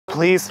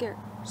please? Scared.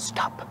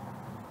 Stop.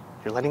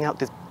 You're letting out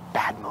this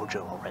bad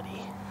mojo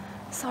already.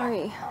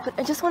 Sorry, but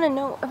I just want to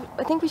know.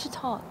 I think we should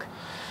talk.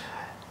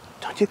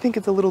 Don't you think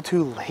it's a little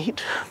too late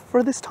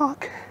for this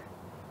talk?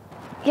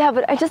 Yeah,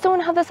 but I just don't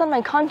want to have this on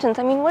my conscience.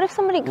 I mean, what if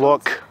somebody comes...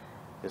 Look,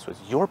 this was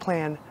your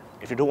plan.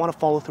 If you don't want to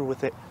follow through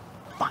with it,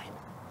 fine.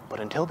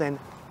 But until then,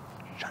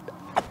 shut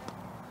up.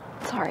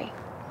 Sorry.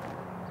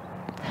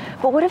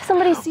 But what if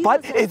somebody sees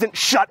But us isn't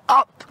shut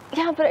up!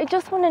 Yeah, but I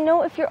just want to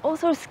know if you're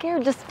also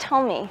scared. Just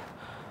tell me.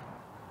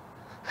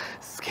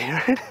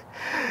 Scared?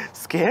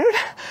 Scared?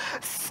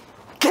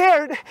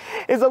 Scared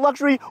is a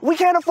luxury we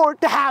can't afford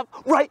to have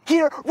right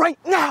here, right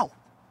now!